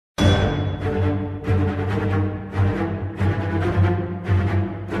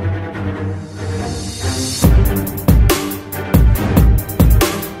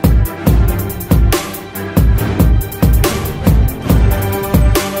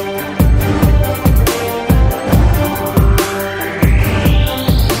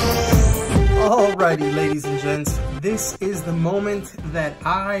this is the moment that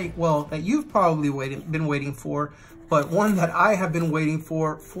that you've probably been waiting for, but one that I have been waiting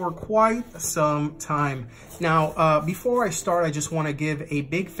for quite some time. Now, before I start, I just want to give a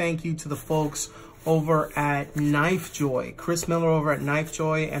big thank you to the folks over at Knife Joy, Chris Miller over at Knife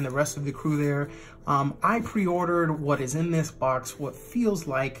Joy and the rest of the crew there. I pre-ordered what is in this box, what feels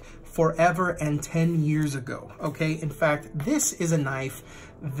like forever and 10 years ago, okay? In fact, this is a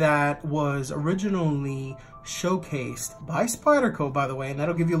knife that was originally showcased by Spyderco, by the way, and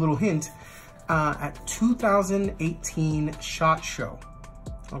that'll give you a little hint, at 2018 SHOT Show,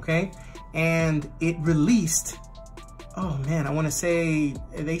 okay? And it released, oh man, I want to say,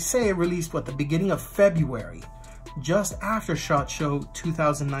 they say it released, what, the beginning of February, just after SHOT Show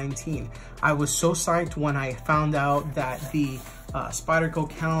 2019. I was so psyched when I found out that the Spyderco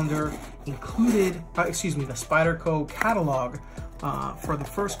calendar included, the Spyderco catalog for the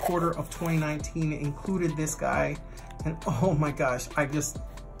first quarter of 2019 included this guy. And oh my gosh, I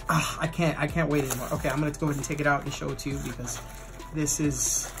can't wait anymore. Okay, I'm gonna go ahead and take it out and show it to you because this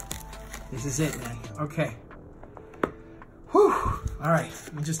is it, man. Okay. Whew. All right,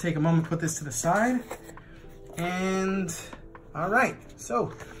 let me just take a moment, put this to the side. And all right,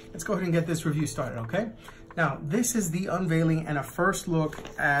 so let's go ahead and get this review started, okay? Now, this is the unveiling and a first look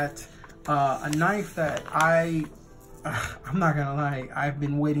at a knife that I'm not gonna lie, I've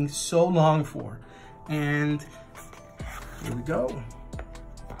been waiting so long for. And here we go.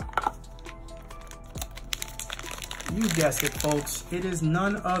 You guessed it, folks. It is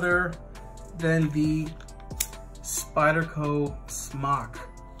none other than the Spyderco Smock.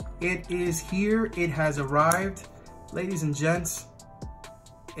 It is here, it has arrived. Ladies and gents,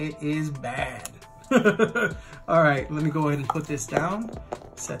 it is bad. All right, let me go ahead and put this down.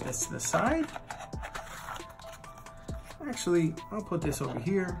 Set this to the side. Actually, I'll put this over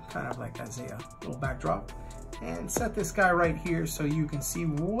here, kind of like as a little backdrop, and set this guy right here so you can see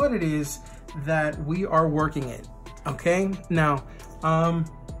what it is that we are working in, okay? Now, a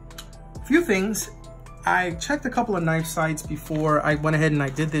few things. I checked a couple of knife sites before I went ahead and I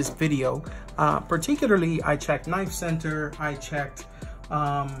did this video. Particularly, I checked Knife Center, I checked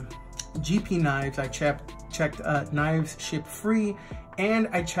GP Knives, I checked Knives Ship Free, and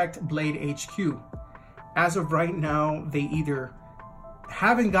I checked Blade HQ. As of right now, they either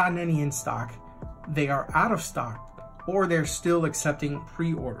haven't gotten any in stock, they are out of stock, or they're still accepting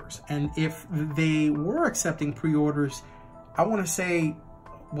pre-orders. And if they were accepting pre-orders, I want to say,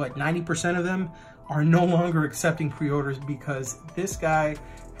 what, 90% of them are no longer accepting pre-orders because this guy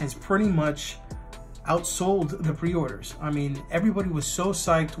has pretty much outsold the pre-orders. I mean, everybody was so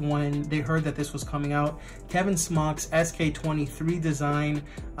psyched when they heard that this was coming out. Kevin Smock's SK23 design,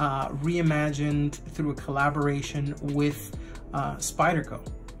 reimagined through a collaboration with Spyderco.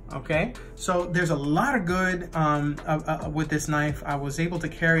 Okay, so there's a lot of good with this knife. I was able to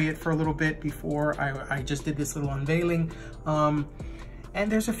carry it for a little bit before I just did this little unveiling. And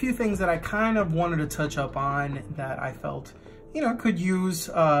there's a few things that I kind of wanted to touch up on that I felt, you know, could use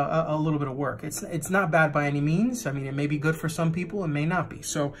a little bit of work. It's not bad by any means. I mean, it may be good for some people, it may not be.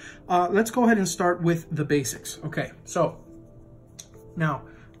 So let's go ahead and start with the basics. Okay, so now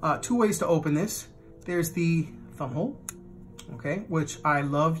two ways to open this. There's the thumb hole, okay, which I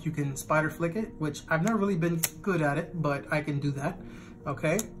love. You can spider flick it, which I've never really been good at it, but I can do that,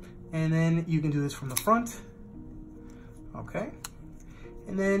 okay? And then you can do this from the front, okay?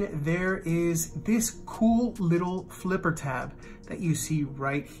 And then there is this cool little flipper tab that you see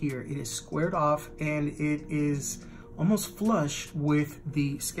right here. It is squared off and it is almost flush with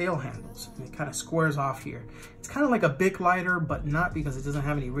the scale handles. And it kind of squares off here. It's kind of like a Bic lighter, but not, because it doesn't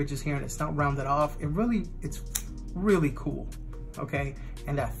have any ridges here and it's not rounded off. It's really cool, okay?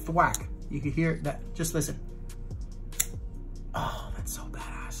 And that thwack, you can hear that, just listen. Oh, that's so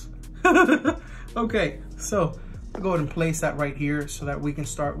badass. Okay, so I'll go ahead and place that right here so that we can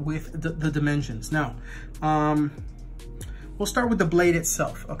start with the dimensions. Now, we'll start with the blade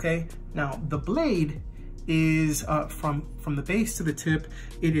itself, okay? Now, the blade is from the base to the tip,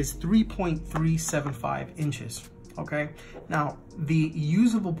 it is 3.375 inches, okay? Now, the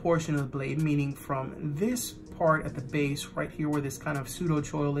usable portion of the blade, meaning from this part at the base, right here where this kind of pseudo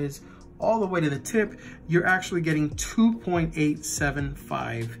choil is, all the way to the tip, you're actually getting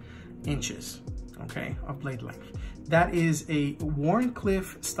 2.875 inches, okay, of blade length. That is a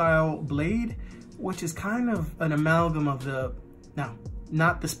Warncliffe style blade, which is kind of an amalgam of the, now,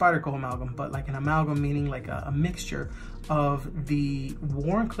 not the Spyderco amalgam, but like an amalgam, meaning like a mixture of the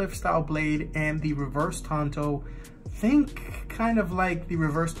Warncliffe style blade and the reverse tanto. Think kind of like the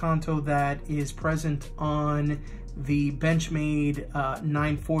reverse tanto that is present on the Benchmade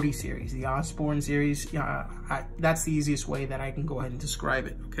 940 series, the Osborne series. That's the easiest way that I can go ahead and describe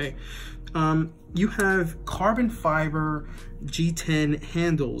it, okay? You have carbon fiber G10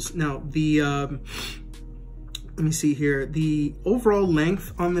 handles. Now, the, let me see here, the overall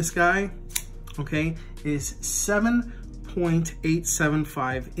length on this guy, okay, is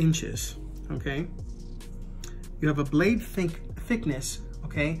 7.875 inches, okay? You have a blade thickness,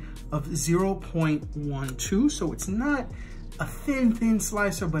 okay, of 0.12, so it's not a thin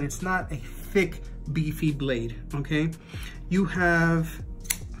slicer, but it's not a thick, beefy blade, okay? You have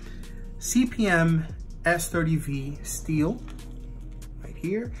CPM S30V steel right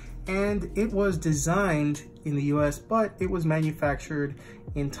here, and it was designed in the US, but it was manufactured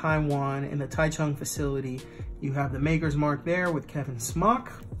in Taiwan in the Taichung facility. You have the maker's mark there with Kevin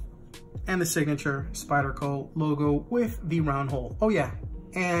Smock and the signature Spyderco logo with the round hole. Oh yeah,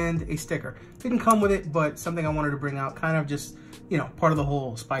 and a sticker. Didn't come with it, but something I wanted to bring out, kind of just, you know, part of the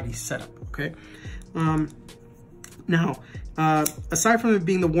whole Spidey setup, okay? Now, aside from it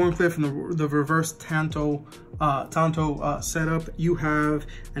being the Warncliffe and the reverse Tanto setup, you have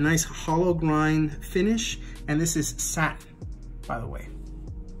a nice hollow grind finish, and this is satin, by the way.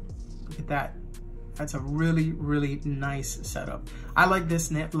 Look at that. That's a really, really nice setup. I like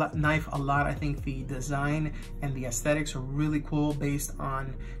this knife a lot. I think the design and the aesthetics are really cool based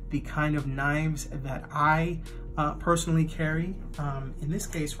on the kind of knives that I personally carry. In this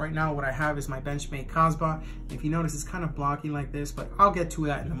case, right now, what I have is my Benchmade Kasbah. If you notice, it's kind of blocky like this, but I'll get to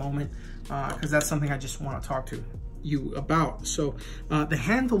that in a moment because that's something I just want to talk to you about. So the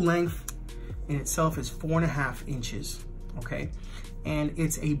handle length in itself is 4.5 inches, okay? And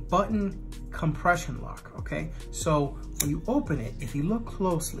it's a button compression lock, okay? So when you open it, if you look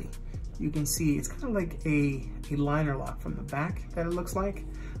closely, you can see it's kind of like a liner lock from the back that it looks like.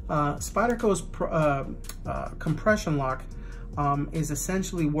 Spyderco's compression lock is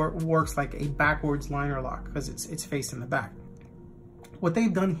essentially works like a backwards liner lock because it's facing the back. What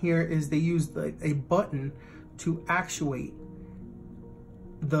they've done here is they used a button to actuate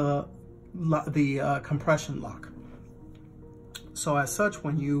the compression lock. So as such,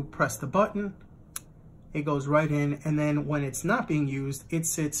 when you press the button, it goes right in, and then when it's not being used, it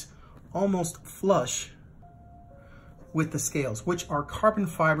sits almost flush with the scales, which are carbon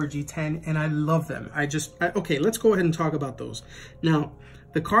fiber G10, and I love them. Okay, let's go ahead and talk about those. Now,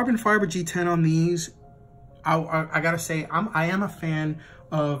 the carbon fiber G10 on these, I gotta say, I am a fan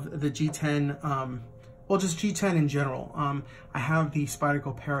of the G10, well, just G10 in general. I have the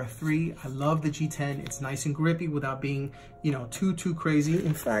Spyderco Para 3. I love the G10. It's nice and grippy without being, you know, too crazy.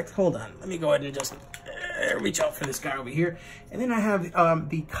 In fact, hold on. Let me go ahead and just reach out for this guy over here. And then I have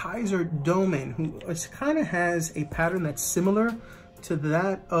the Kaiser Domain, who kind of has a pattern that's similar to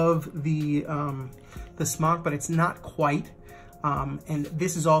that of the Smock, but it's not quite. And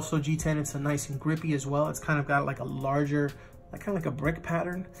this is also G10. It's a nice and grippy as well. It's kind of got like a larger, kind of like a brick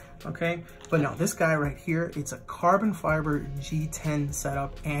pattern, okay? But no, this guy right here, it's a carbon fiber G10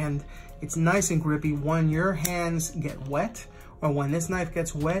 setup, and it's nice and grippy. When your hands get wet, or when this knife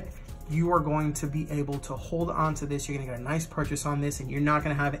gets wet, you are going to be able to hold on to this. You're gonna get a nice purchase on this, and you're not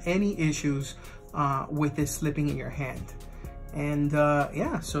gonna have any issues with this slipping in your hand. And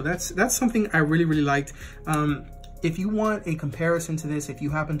yeah, so that's something I really liked. If you want a comparison to this, if you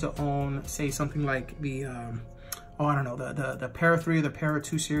happen to own, say, something like the oh, I don't know, the Para 3 or the Para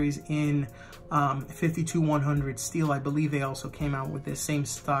 2 series in 52-100 steel. I believe they also came out with this same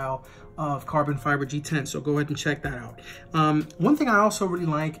style of carbon fiber G10, so go ahead and check that out. One thing I also really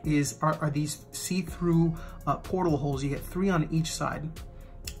like are these see-through portal holes. You get 3 on each side.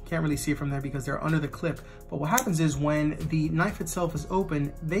 Can't really see it from there because they're under the clip. But what happens is when the knife itself is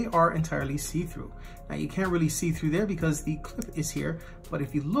open, they are entirely see-through. Now you can't really see through there because the clip is here, but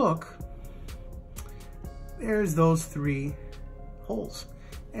if you look, there's those 3 holes.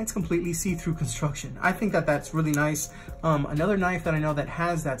 And it's completely see-through construction. I think that that's really nice. Another knife that I know that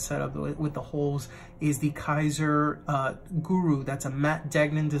has that setup with the holes is the Kaiser Guru. That's a Matt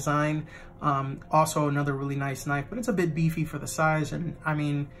Degnan design. Also another really nice knife, but it's a bit beefy for the size. And I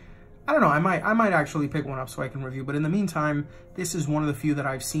mean, I don't know, I might actually pick one up so I can review. But in the meantime, this is one of the few that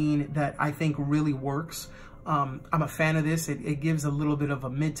I've seen that I think really works. I'm a fan of this. It gives a little bit of a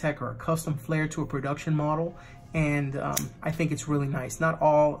mid-tech or a custom flair to a production model, and I think it's really nice. Not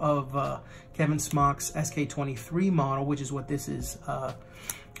all of Kevin Smock's SK23 model, which is what this is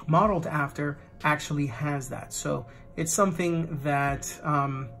modeled after, actually has that. So it's something that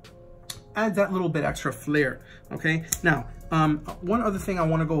adds that little bit extra flair, okay? Now, One other thing I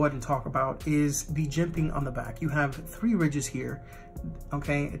want to go ahead and talk about is the jimping on the back. You have 3 ridges here,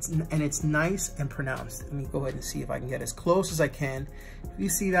 okay? It's nice and pronounced. Let me go ahead and see if I can get as close as I can. You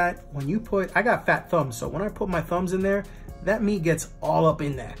see that? When you put, I got fat thumbs, so when I put my thumbs in there, that meat gets all up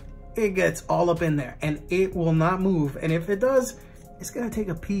in there. It gets all up in there, and it will not move. And if it does, it's gonna take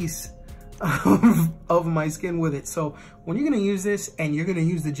a piece of my skin with it. So when you're gonna use this and you're gonna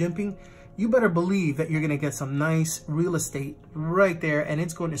use the jimping, you better believe that you're gonna get some nice real estate right there, and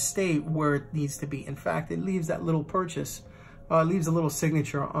it's going to stay where it needs to be. In fact, it leaves that little purchase, leaves a little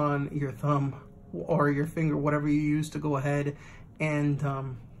signature on your thumb or your finger, whatever you use to go ahead and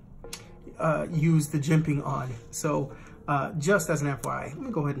use the jimping on. So just as an FYI, let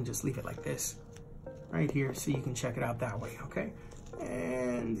me go ahead and just leave it like this right here so you can check it out that way, okay?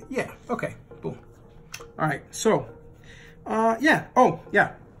 And yeah, okay, boom. All right, so yeah, oh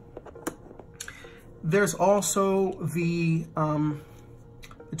yeah. There's also the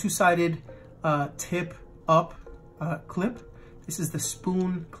 2-sided tip up clip. This is the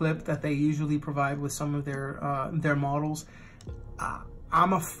spoon clip that they usually provide with some of their models.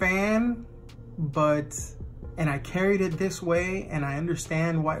 I'm a fan, and I carried it this way, and I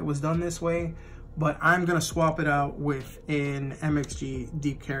understand why it was done this way, but I'm gonna swap it out with an MXG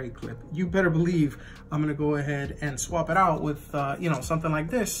deep carry clip. You better believe I'm gonna go ahead and swap it out with you know, something like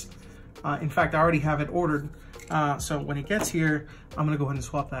this. In fact, I already have it ordered. So when it gets here, I'm gonna go ahead and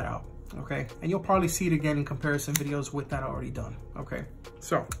swap that out, okay? And you'll probably see it again in comparison videos with that already done, okay?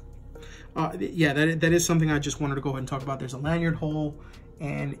 So, yeah, that is something I just wanted to go ahead and talk about. There's a lanyard hole,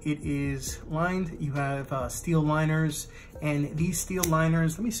 and it is lined. You have steel liners, and these steel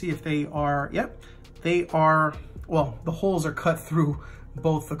liners, let me see if they are, yep, they are, well, the holes are cut through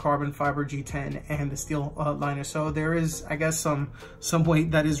both the carbon fiber G10 and the steel liner. So there is, I guess, some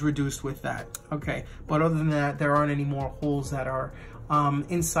weight that is reduced with that, okay? But other than that, there aren't any more holes that are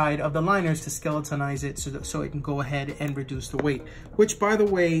inside of the liners to skeletonize it so it can go ahead and reduce the weight. Which, by the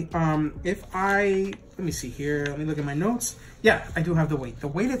way, let me see here, let me look at my notes. Yeah, I do have the weight. The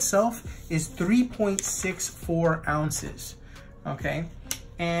weight itself is 3.64 ounces, okay?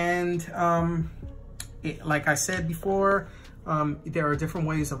 And like I said before, there are different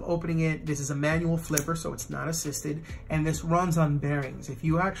ways of opening it. This is a manual flipper, so it's not assisted, and this runs on bearings. If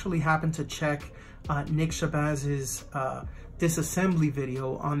you actually happen to check Nick Shabazz's disassembly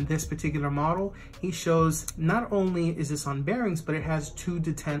video on this particular model, he shows not only is this on bearings, but it has 2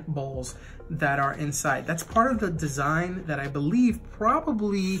 detent balls that are inside. That's part of the design that I believe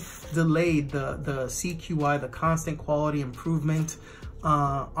probably delayed the CQI, the constant quality improvement,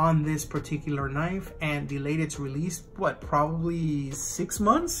 on this particular knife, and delayed its release, what, probably 6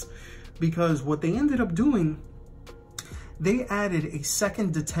 months? Because what they ended up doing, they added a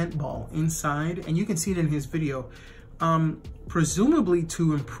second detent ball inside, and you can see it in his video, presumably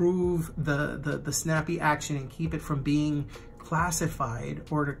to improve the snappy action and keep it from being classified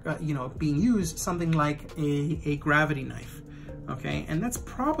or you know, being used something like a gravity knife. Okay, and that's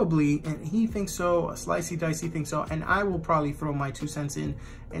probably, and he thinks so, a Slicey Dicey thinks so, and I will probably throw my 2 cents in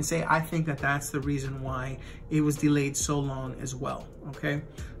and say I think that that's the reason why it was delayed so long as well, okay?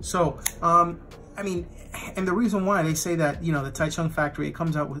 So, I mean, and the reason why they say that, you know, the Taichung factory,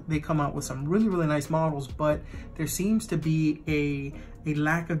 they come out with some really, really nice models, but there seems to be a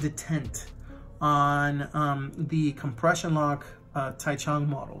lack of detent on the compression lock Taichung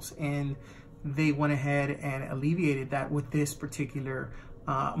models, and they went ahead and alleviated that with this particular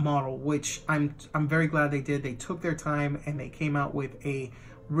model, which I'm very glad they did. They took their time and they came out with a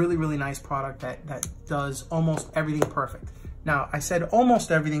really, really nice product that does almost everything perfect. Now, I said almost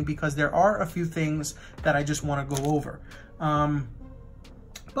everything because there are a few things that I just want to go over.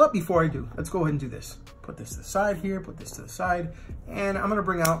 But before I do, let's go ahead and do this. Put this to the side here, put this to the side, and I'm gonna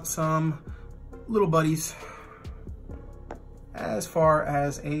bring out some little buddies as far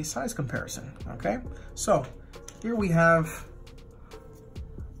as a size comparison, okay? So here we have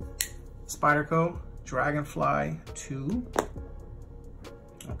Spyderco Dragonfly 2,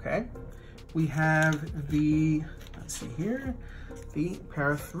 okay? We have the, let's see here, the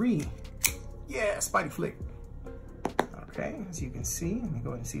Para 3. Yeah, Spidey Flick. Okay, as you can see, let me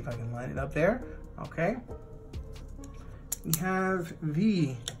go ahead and see if I can line it up there, okay? We have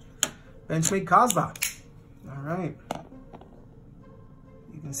the Benchmade Casbah, all right.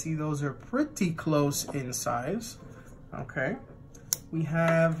 You can see those are pretty close in size, okay? We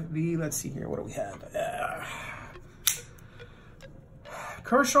have the, let's see here, what do we have?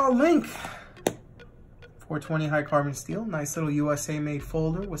 Kershaw Link, 420 high carbon steel, nice little USA made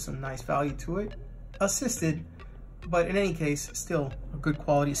folder with some nice value to it. Assisted, but in any case, still a good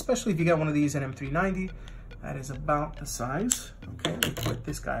quality, especially if you get one of these at M390. That is about the size. Okay, let me put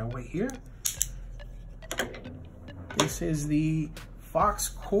this guy away here. This is the Fox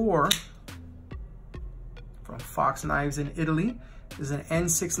Core from Fox Knives in Italy. This is an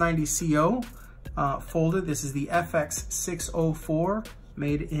N690CO folder. This is the FX604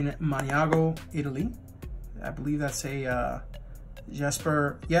 made in Maniago, Italy. I believe that's a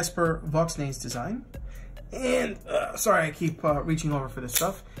Jesper Voxnay's design. And sorry, I keep reaching over for this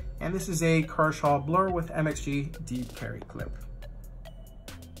stuff. And this is a Kershaw Blur with MXG deep carry clip.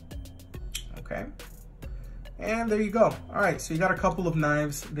 Okay. And there you go. All right, so you got a couple of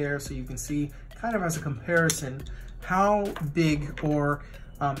knives there so you can see kind of as a comparison how big or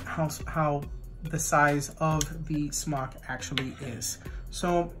how the size of the Smock actually is.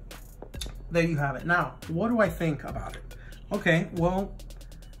 So there you have it. Now, what do I think about it? Okay, well,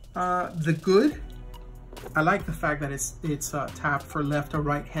 the good, I like the fact that it's tapped for left or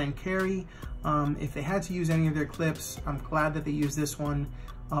right hand carry. If they had to use any of their clips, I'm glad that they used this one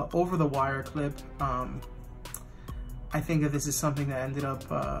over the wire clip. I think that this is something that ended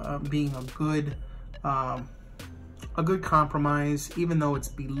up being a good compromise, even though it's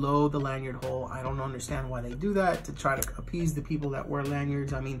below the lanyard hole. I don't understand why they do that, to try to appease the people that wear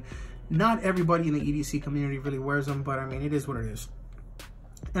lanyards. I mean, not everybody in the EDC community really wears them, but I mean, it is what it is.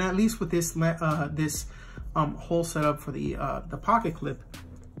 And at least with this hole setup for the pocket clip,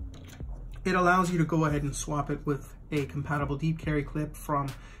 it allows you to go ahead and swap it with a compatible deep carry clip from,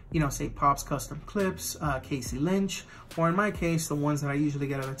 you know, say Pop's Custom Clips, Casey Lynch, or in my case, the ones that I usually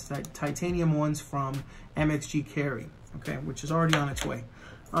get are the titanium ones from MXG Carry, okay, which is already on its way.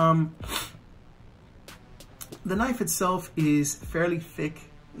 The knife itself is fairly thick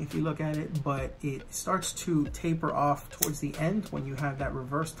if you look at it, but it starts to taper off towards the end when you have that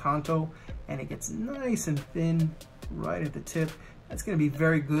reverse tanto, and it gets nice and thin right at the tip. That's going to be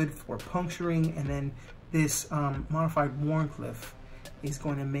very good for puncturing, and then this modified Wharncliffe is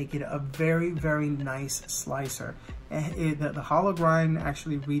going to make it a very, very nice slicer. And the hollow grind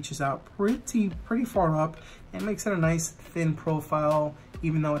actually reaches out pretty far up and makes it a nice thin profile,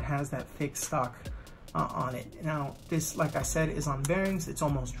 even though it has that thick stock on it. Now, this, like I said, is on bearings. It's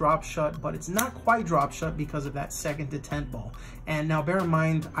almost drop shut, but it's not quite drop shut because of that second detent ball. And now bear in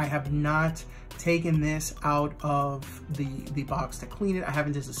mind, I have not taken this out of the box to clean it. I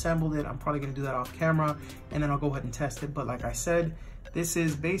haven't disassembled it. I'm probably gonna do that off camera, and then I'll go ahead and test it. But like I said, this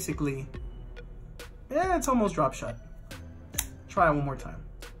is basically, yeah, it's almost drop shut. Try it one more time.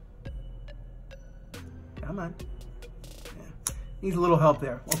 Come on. Yeah. Needs a little help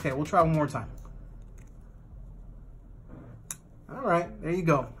there. Okay, we'll try one more time. All right, there you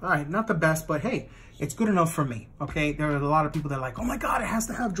go. All right, not the best, but hey, it's good enough for me, okay? There are a lot of people that are like, oh my God, it has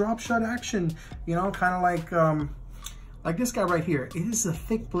to have drop shut action. You know, kind of like this guy right here. It is a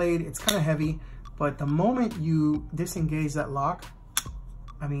thick blade, it's kind of heavy, but the moment you disengage that lock,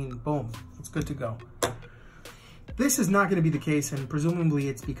 I mean, boom, it's good to go. This is not gonna be the case, and presumably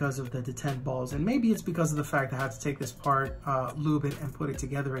it's because of the detent balls, and maybe it's because of the fact that I have to take this part, lube it, and put it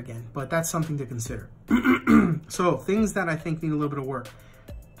together again, but that's something to consider. So, things that I think need a little bit of work.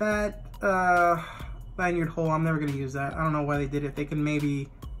 That lanyard hole, I'm never gonna use that. I don't know why they did it. They can maybe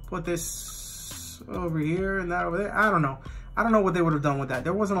put this over here and that over there. I don't know. I don't know what they would have done with that.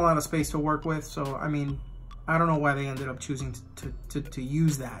 There wasn't a lot of space to work with, so I mean, I don't know why they ended up choosing to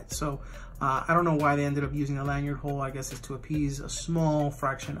use that. So I don't know why they ended up using a lanyard hole. I guess it's to appease a small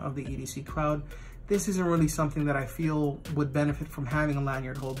fraction of the EDC crowd. This isn't really something that I feel would benefit from having a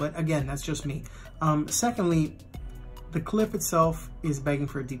lanyard hole, but again, that's just me. Secondly, the clip itself is begging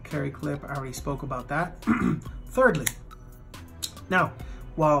for a deep carry clip. I already spoke about that. Thirdly, now,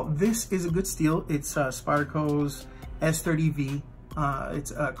 while this is a good steel, it's Spyderco's S30V.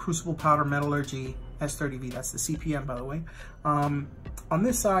 It's a Crucible Powder Metallurgy S30V. That's the CPM, by the way. On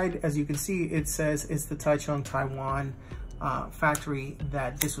this side, as you can see, it says it's the Taichung, Taiwan factory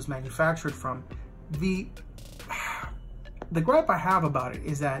that this was manufactured from. The gripe I have about it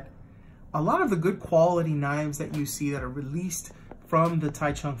is that a lot of the good quality knives that you see that are released from the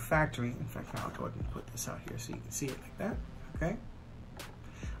Taichung factory, in fact, I'll go ahead and put this out here so you can see it like that, okay?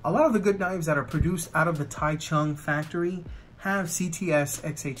 A lot of the good knives that are produced out of the Taichung factory have CTS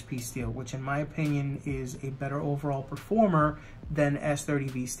XHP steel, which in my opinion is a better overall performer than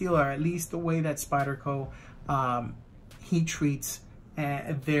S30V steel, or at least the way that Spyderco heat treats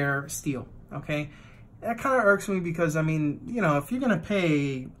their steel, okay? That kind of irks me because, I mean, you know, if you're gonna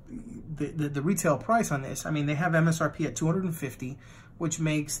pay the retail price on this, I mean, they have MSRP at $250, which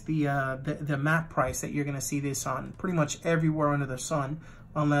makes the map price that you're gonna see this on pretty much everywhere under the sun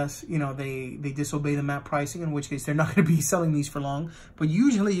unless, you know, they disobey the MAP pricing, in which case they're not going to be selling these for long. But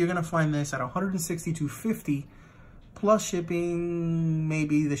usually you're going to find this at $162.50 plus shipping.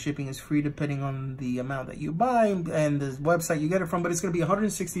 Maybe the shipping is free depending on the amount that you buy and the website you get it from, but it's going to be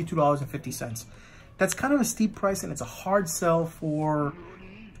 $162.50. That's kind of a steep price, and it's a hard sell for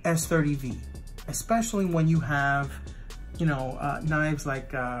S30V, especially when you have, you know, knives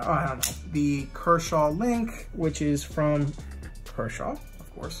like, I don't know, the Kershaw Link, which is from Kershaw,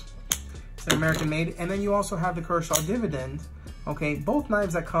 of course. It's an American made. And then you also have the Kershaw Dividend, okay? Both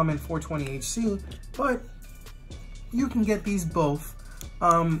knives that come in 420 HC, but you can get these both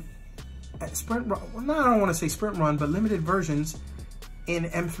at Sprint Run. Well, I don't want to say Sprint Run, but limited versions in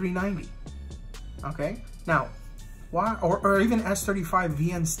M390, okay? Now, why, or even S35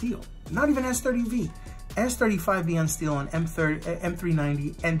 VN steel, not even S30V, S35 VN steel on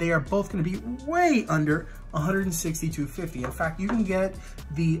M390, and they are both going to be way under $162.50. In fact, you can get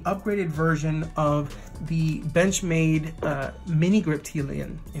the upgraded version of the Benchmade mini grip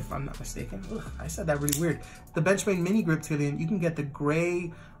Telian, if I'm not mistaken. Ugh, I said that really weird. The Benchmade mini grip Telian, you can get the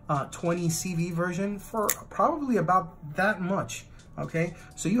gray 20 CV version for probably about that much. Okay,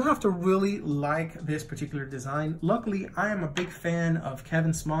 so you have to really like this particular design. Luckily, I am a big fan of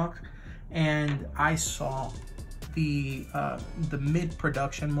Kevin Smock, and I saw the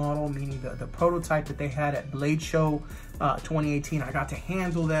mid-production model, meaning the prototype that they had at Blade Show 2018. I got to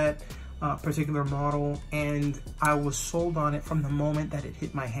handle that particular model, and I was sold on it from the moment that it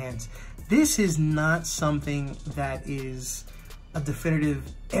hit my hands. This is not something that is a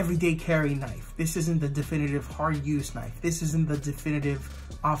definitive everyday carry knife. This isn't the definitive hard use knife. This isn't the definitive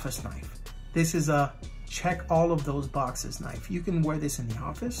office knife. This is a check all of those boxes knife. You can wear this in the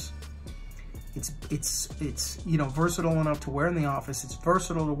office. It's you know, versatile enough to wear in the office. It's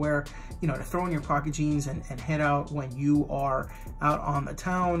versatile to wear, you know, to throw in your pocket jeans and head out when you are out on the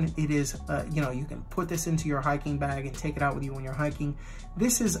town. It is, you know, you can put this into your hiking bag and take it out with you when you're hiking.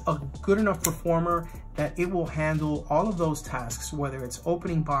 This is a good enough performer that it will handle all of those tasks, whether it's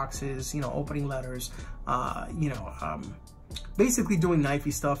opening boxes, you know, opening letters, you know, basically doing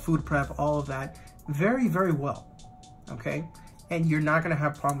knifey stuff, food prep, all of that very, very well, okay? And you're not gonna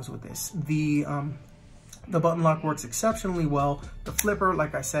have problems with this. The button lock works exceptionally well. The flipper,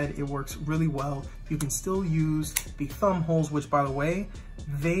 like I said, it works really well. You can still use the thumb holes, which, by the way,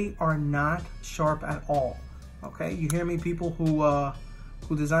 they are not sharp at all, okay? You hear me, people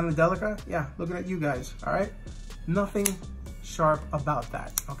who designed the Delica? Yeah, looking at you guys, all right? Nothing sharp about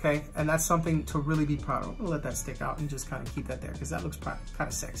that, okay? And that's something to really be proud of. I'm gonna let that stick out and just kind of keep that there because that looks kind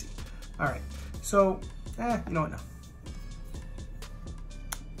of sexy. All right, so, you know what, no.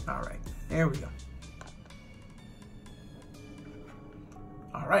 All right, there we go.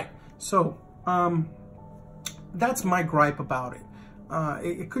 All right, so that's my gripe about it.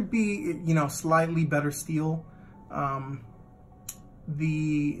 It could be, you know, slightly better steel.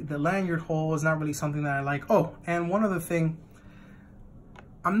 The lanyard hole is not really something that I like. Oh, and one other thing,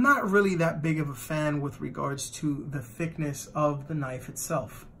 I'm not really that big of a fan with regards to the thickness of the knife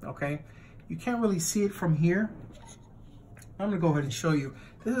itself, okay? You can't really see it from here. I'm gonna go ahead and show you.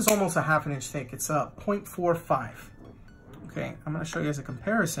 This is almost a ½ inch thick. It's a 0.45. Okay, I'm gonna show you as a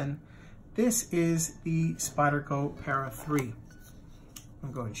comparison. This is the Spyderco Para 3.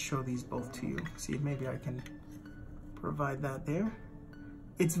 I'm going to show these both to you. See if maybe I can provide that there.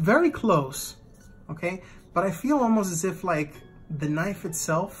 It's very close, okay? But I feel almost as if like the knife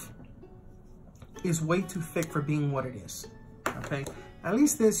itself is way too thick for being what it is, okay? At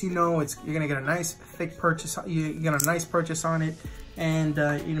least this, you know, you're gonna get a nice thick purchase. You get a nice purchase on it, and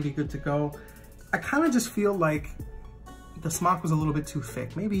you're gonna be good to go. I kind of just feel like the Smock was a little bit too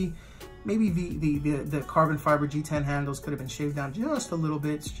thick. Maybe the carbon fiber G10 handles could have been shaved down just a little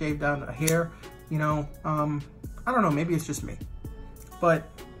bit, shaved down a hair. You know, I don't know. Maybe it's just me, but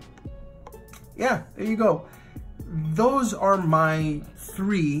yeah, there you go. Those are my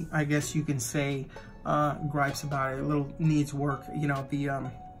 3, I guess you can say, gripes about it. A little needs work. You know, the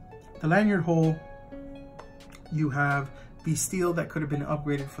lanyard hole, you have the steel that could have been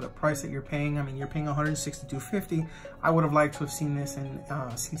upgraded for the price that you're paying. I mean, you're paying $162.50. I would have liked to have seen this in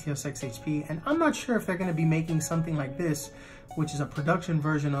CTSX HP, and I'm not sure if they're going to be making something like this, which is a production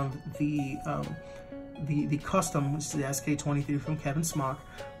version of the custom, which is the SK23 from Kevin Smock.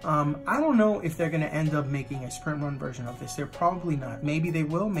 I don't know if they're going to end up making a sprint run version of this. They're probably not. Maybe they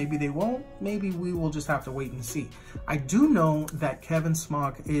will, maybe they won't. Maybe we will just have to wait and see. I do know that Kevin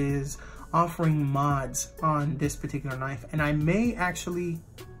Smock is offering mods on this particular knife, and I may actually,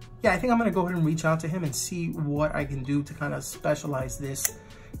 yeah, I think I'm going to go ahead and reach out to him and see what I can do to kind of specialize this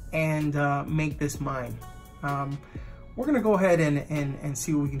and make this mine. we're gonna go ahead and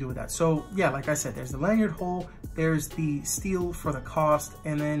see what we can do with that. So yeah, like I said, there's the lanyard hole, there's the steel for the cost,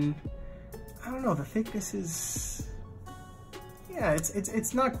 and then, I don't know, the thickness is, yeah,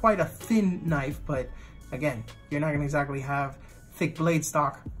 it's not quite a thin knife, but again, you're not gonna exactly have thick blade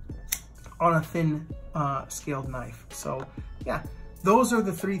stock on a thin scaled knife. So yeah, those are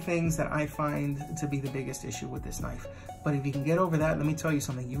the three things that I find to be the biggest issue with this knife. But if you can get over that, let me tell you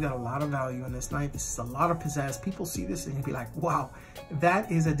something, you got a lot of value in this knife. This is a lot of pizzazz. People see this and you'll be like, wow,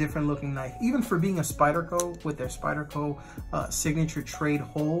 that is a different looking knife. Even for being a Spyderco with their Spyderco signature trade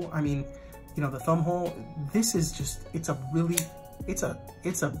hole, I mean, you know, the thumb hole, this is just, it's a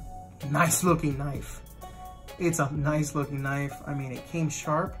nice looking knife. It's a nice looking knife. I mean, it came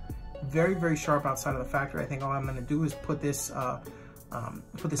sharp, very, very sharp outside of the factory. I think all I'm gonna do is put this on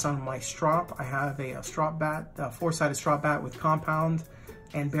my strop. I have a strop bat, a 4-sided strop bat with compound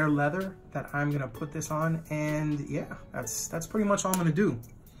and bare leather that I'm gonna put this on. And yeah, that's pretty much all I'm gonna do.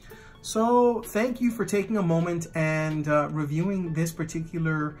 So thank you for taking a moment and reviewing this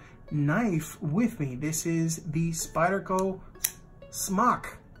particular knife with me. This is the Spyderco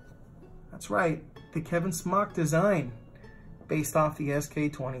Smock. That's right, the Kevin Smock design, based off the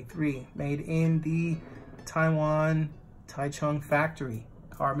SK23, made in the Taiwan Taichung factory,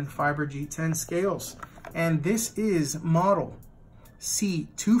 carbon fiber G10 scales. And this is model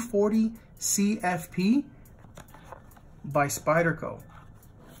C240 CFP by Spyderco.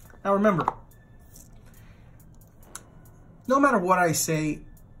 Now remember, no matter what I say,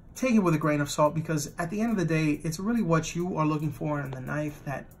 take it with a grain of salt, because at the end of the day, it's really what you are looking for in the knife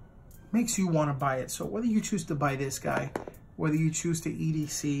that makes you want to buy it. So whether you choose to buy this guy, whether you choose to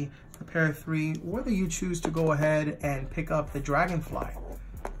EDC the Pair 3, whether you choose to go ahead and pick up the Dragonfly,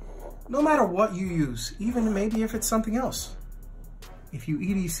 no matter what you use, even maybe if it's something else, if you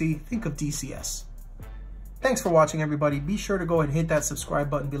EDC, think of DCS. Thanks for watching, everybody. Be sure to go ahead and hit that subscribe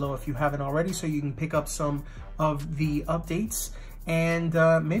button below if you haven't already, so you can pick up some of the updates. And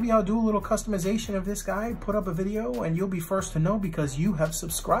maybe I'll do a little customization of this guy, put up a video, and you'll be first to know because you have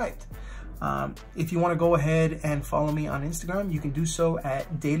subscribed. If you want to go ahead and follow me on Instagram, you can do so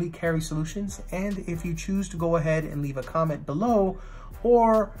at Daily Carry Solutions. And if you choose to go ahead and leave a comment below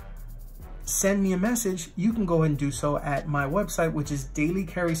or send me a message, you can go ahead and do so at my website, which is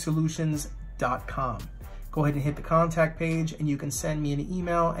dailycarrysolutions.com. Go ahead and hit the contact page and you can send me an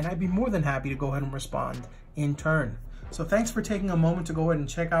email, and I'd be more than happy to go ahead and respond in turn. So thanks for taking a moment to go ahead and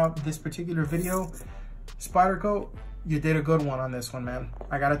check out this particular video. Spyderco, you did a good one on this one, man.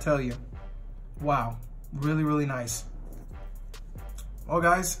 I gotta tell you. Wow, really, really nice. Well,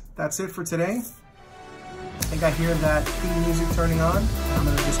 guys, that's it for today. I think I hear that theme music turning on. I'm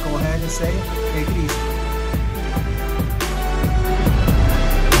gonna just go ahead and say, take it easy.